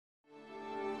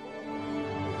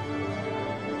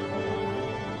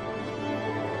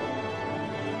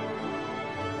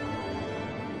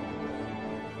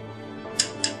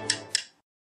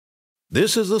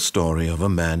This is the story of a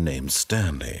man named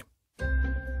Stanley.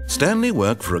 Stanley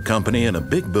worked for a company in a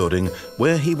big building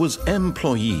where he was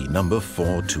employee number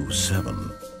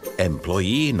 427.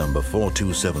 Employee number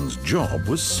 427's job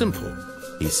was simple.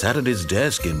 He sat at his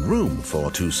desk in room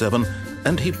 427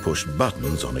 and he pushed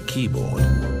buttons on a keyboard.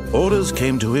 Orders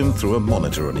came to him through a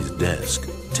monitor on his desk,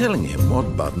 telling him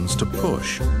what buttons to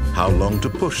push, how long to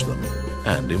push them,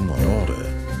 and in what order.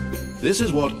 This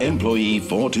is what employee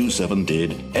 427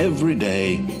 did every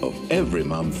day of every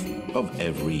month of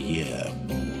every year.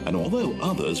 And although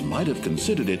others might have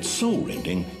considered it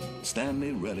soul-rending,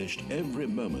 Stanley relished every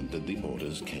moment that the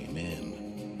orders came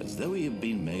in, as though he had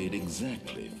been made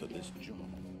exactly for this job.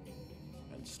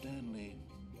 And Stanley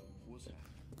was happy.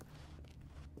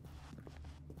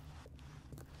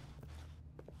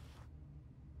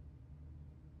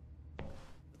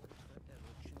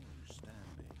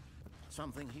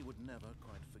 Something he would never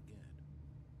quite forget.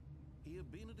 He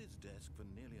had been at his desk for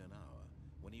nearly an hour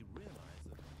when he realized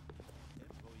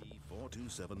that employee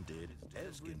 427 did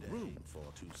desk in room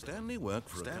 427. Stanley worked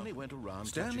for Stanley went around.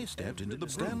 Stanley stepped into the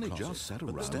Stanley just sat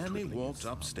around. Stanley walked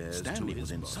upstairs. Stanley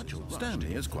was in such a rush.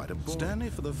 Stanley is quite a Stanley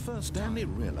for the first. Stanley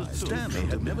realized Stanley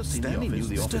had never seen Stanley knew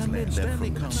the office.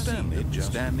 Stanley can't Stanley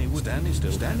just Stanley was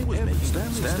still Stanley was making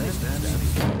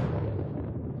Stanley.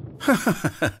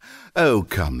 Oh,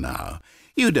 come now.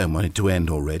 You don't want it to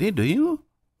end already, do you?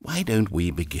 Why don't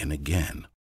we begin again?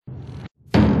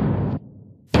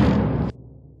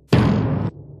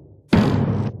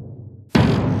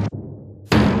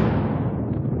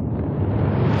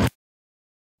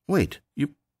 Wait,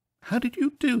 how did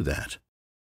you do that?